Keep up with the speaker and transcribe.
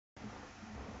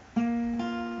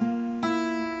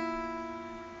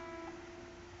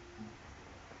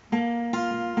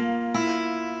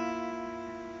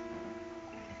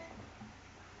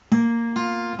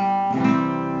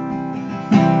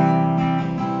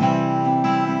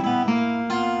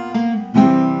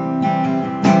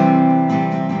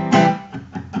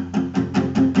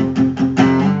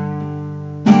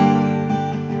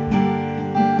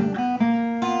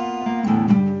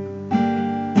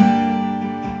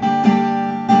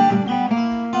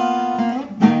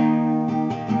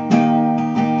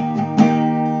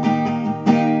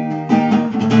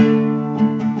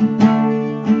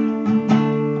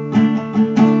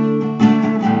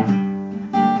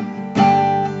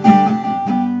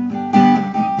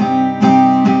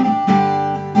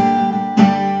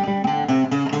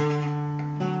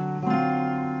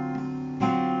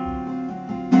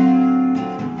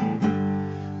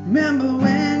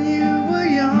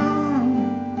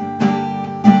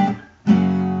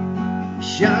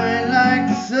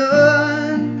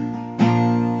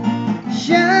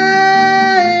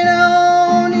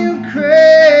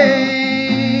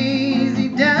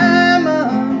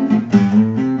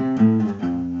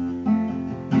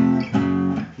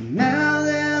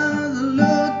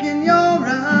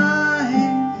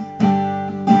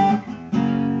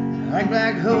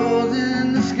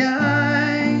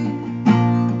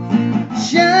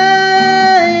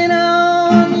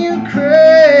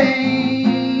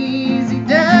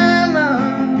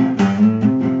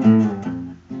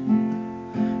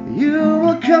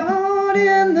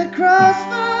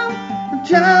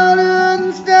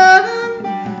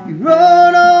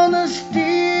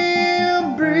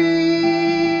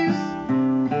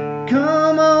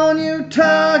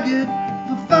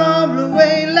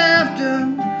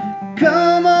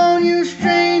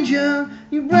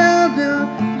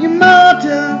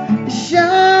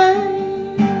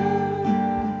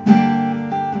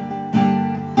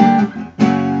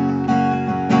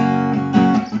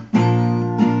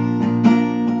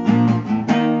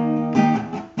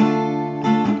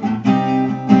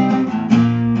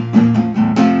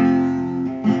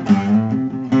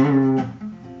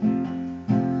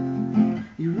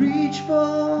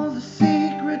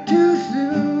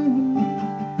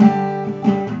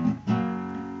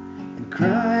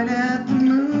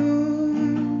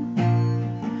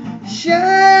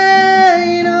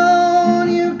Shine on,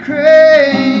 you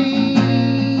crazy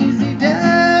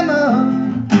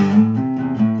diamond,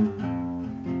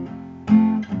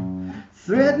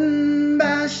 threatened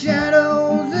by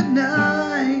shadows at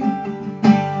night,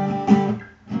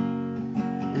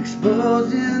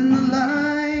 exposing the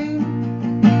line.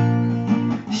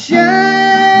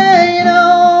 Shine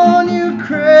on, you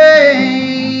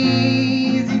crazy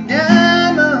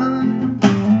diamond.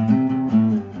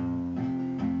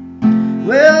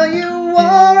 Well, you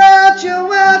wore out your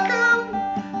welcome,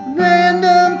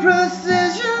 random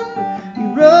precision.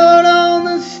 You rode on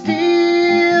the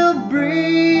steel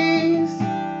breeze.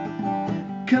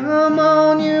 Come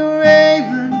on, you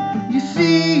raven, you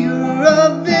seer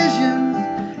of visions.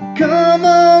 Come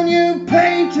on, you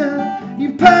painter,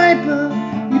 you piper,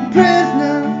 you prisoner.